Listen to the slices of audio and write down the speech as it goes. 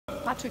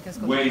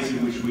ways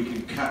in which we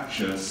can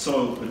capture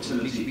soil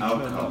fertility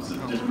outcomes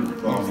of different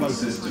farming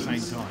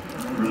systems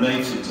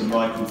related to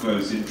Michael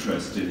Gove's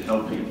interest in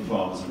helping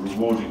farmers and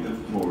rewarding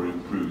them for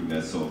improving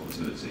their soil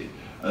fertility.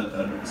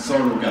 And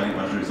soil organic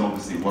matter is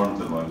obviously one of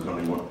them. I was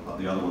wondering what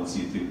the other ones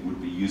you think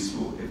would be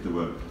useful if there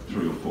were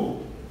 3 or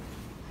 4.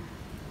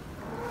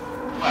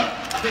 Well,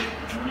 I think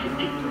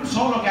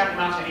soil organic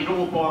matter, it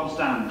all boils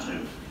down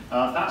to.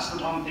 That's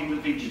the one thing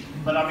that features.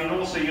 But I mean,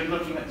 also you're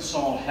looking at the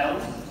soil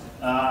health.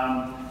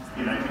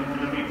 You know,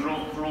 you're looking for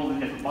all the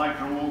different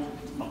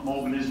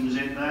microorganisms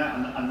in there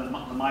and the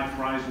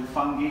mycorrhizal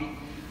fungi.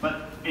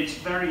 But it's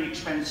very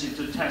expensive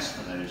to test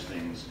for those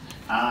things.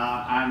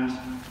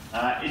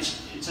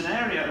 It's an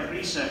area of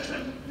research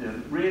that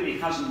really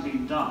hasn't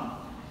been done.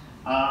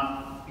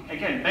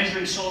 Again,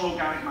 measuring soil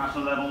organic matter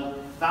level,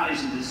 that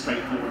isn't as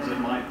straightforward as it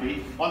might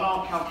be. On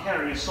our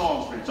calcareous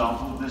soils, for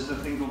example, there's the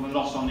thing called the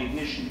loss on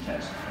ignition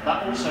test.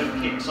 That also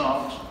kicks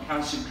our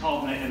calcium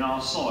carbonate in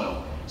our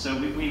soil. So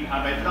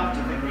I'd love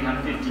to think we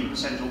had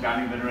 15%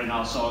 organic matter in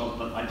our soils,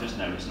 but I just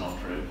know it's not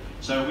true.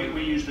 So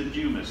we use the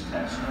Dumas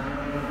test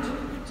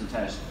to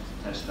test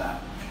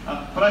that.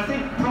 But I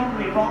think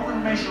probably rather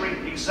than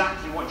measuring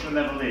exactly what your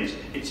level is,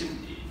 it's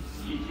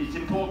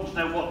important to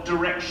know what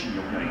direction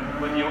you're going,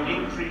 whether you're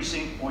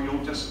increasing or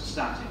you're just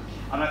static.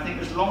 And I think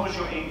as long as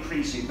you're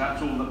increasing,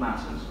 that's all that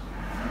matters.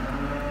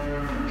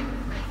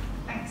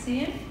 Thanks,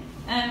 Ian.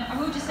 I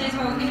will just say as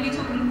well, we're going to be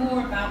talking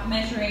more about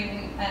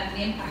measuring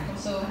the impact on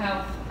soil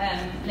health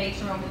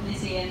later on with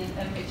Lizzie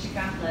and Richard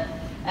Gantlet.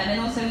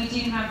 And also we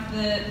do have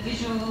the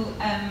visual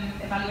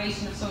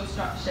evaluation of soil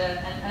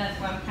structure and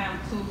earthworm count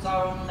tools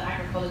are on the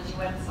Agricology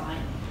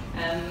website.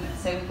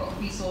 So we've got a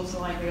resource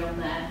library on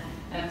there,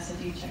 so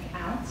do check it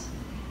out.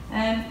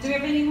 Do we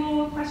have any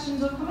more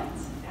questions or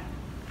comments? Yeah.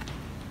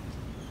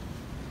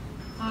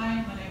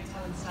 Hi, my name is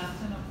Helen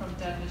Stanton. I'm from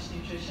Devonish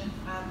Nutrition.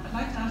 I'd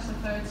like to ask the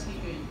third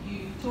speaker,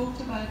 you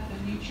talked about the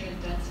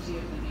nutrient density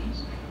of the meat.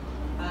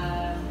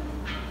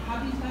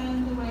 Have you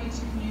found a way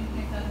to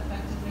communicate that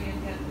effectively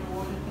and get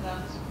rewarded for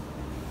that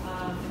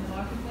in the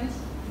marketplace?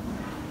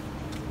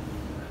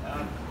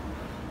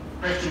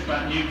 Question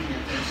about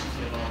nutrient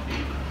density of our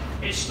beef.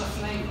 It's the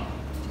flavour.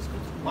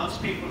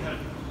 Once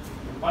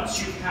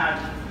you've had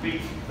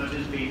beef that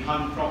has been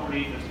hung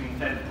properly, that's been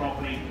fed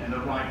properly in the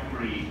right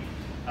breed,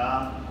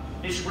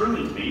 it's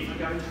ruined me for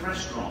going to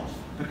restaurants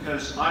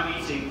because I'm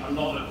eating a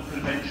lot of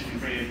conventionally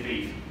reared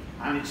beef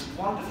and it's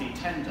wonderfully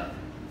tender,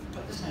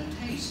 but there's no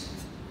taste.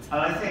 And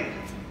I think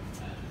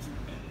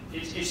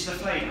it's the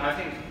flavour. I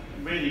think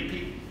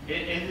really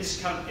in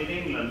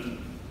England,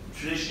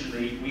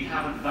 traditionally we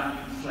haven't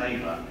valued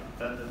flavour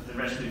that the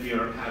rest of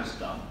Europe has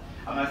done.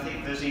 And I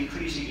think there's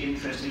increasing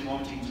interest in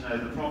wanting to know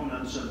the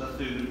provenance of the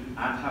food and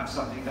have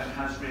something that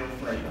has real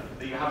flavour.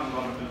 That you haven't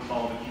got to put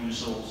barbecue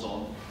sauce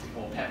on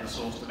or pepper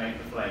sauce to make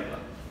the flavour.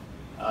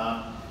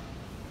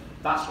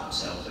 That's what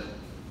sells it.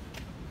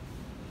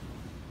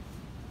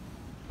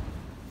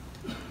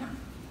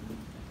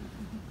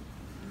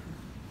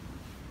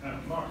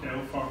 Mark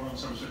L, Farmer on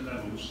Somerset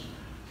Levels.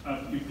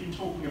 You've been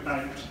talking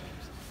about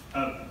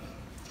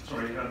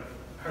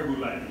Herbal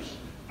Leys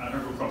and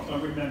Herbal Crops. I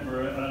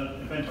remember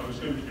an event I was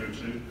going to go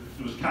to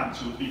that was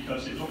cancelled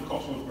because it was on the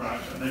Cotswold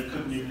branch and they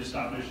couldn't even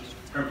establish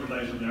Herbal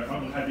Leys on there.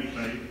 I'm on heavy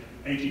clay,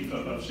 18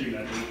 foot above sea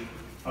level.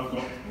 I've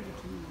got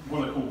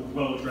what I call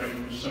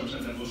well-drained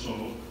Somerset level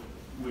soil,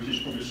 which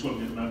is probably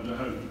swimming around the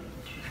home.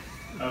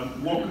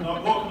 What can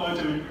I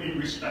do in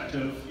respect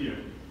of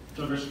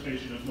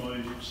diversification of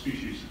my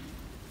species?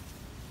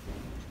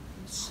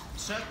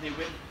 Certainly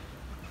with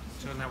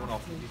turn that one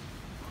off.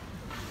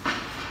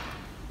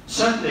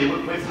 Certainly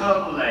with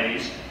Herbal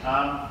Leys,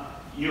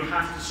 you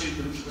have to suit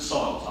them to the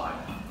soil type.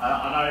 And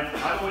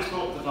I always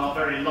thought that our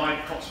very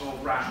light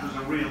Cotswold brash was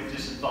a real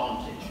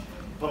disadvantage.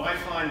 But I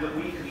find that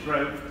we could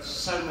grow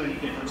so many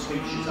different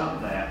species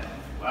up there.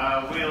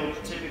 We'll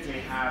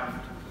typically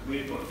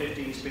we've got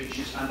 15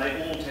 species and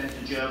they all tend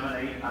to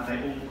germinate and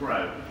they all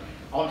grow.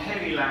 On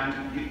heavy land,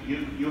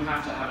 you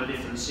have to have a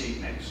different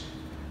seed mix.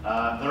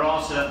 There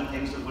are certain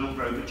things that will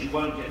grow, but you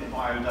won't get the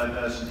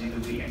biodiversity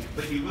that we get.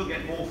 But you will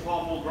get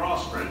far more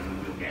grass growth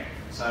than we'll get.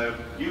 So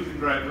you can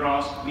grow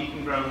grass, we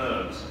can grow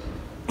herbs.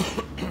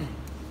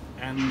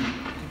 And can you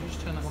just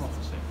turn that one off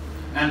a second?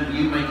 And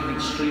you make an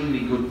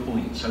extremely good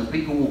point. So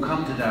people will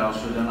come to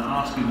Daylesford and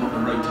ask you what the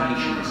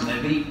rotation is, and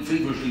they're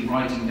feverishly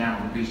writing down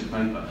on a piece of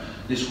paper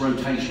this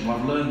rotation. Well,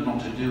 I've learned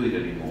not to do it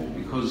anymore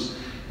because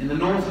in the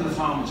north of the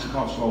farm it's a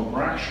Cotswold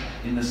brash,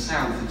 in the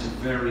south it's a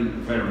very,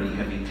 very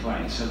heavy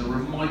clay. So there are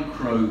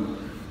micro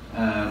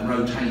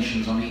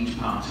rotations on each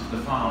part of the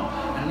farm.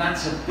 And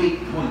that's a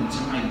big point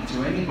to make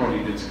to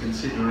anybody that's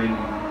considering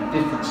a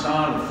different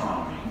style of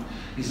farming,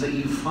 is that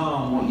you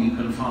farm what you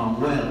can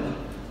farm well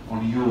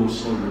on your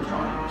soil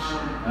types.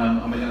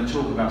 And we're going to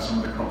talk about some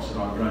of the crops that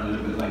I've grown a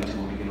little bit later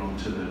when we get on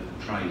to the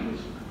trailers.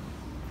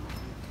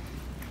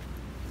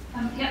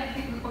 Yeah, I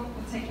think we'll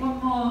take one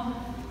more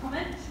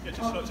comment. Yeah,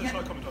 just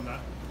a comment on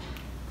that.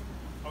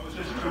 I was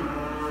listening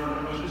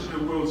to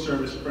a World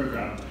Service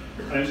programme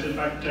and it was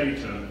about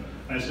data,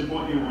 And so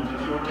what you want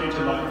is your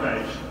data like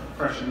veg,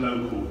 fresh and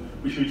local,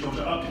 which we talk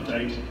to up to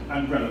date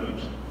and relevant.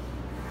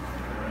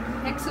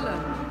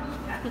 Excellent.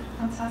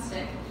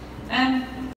 Fantastic.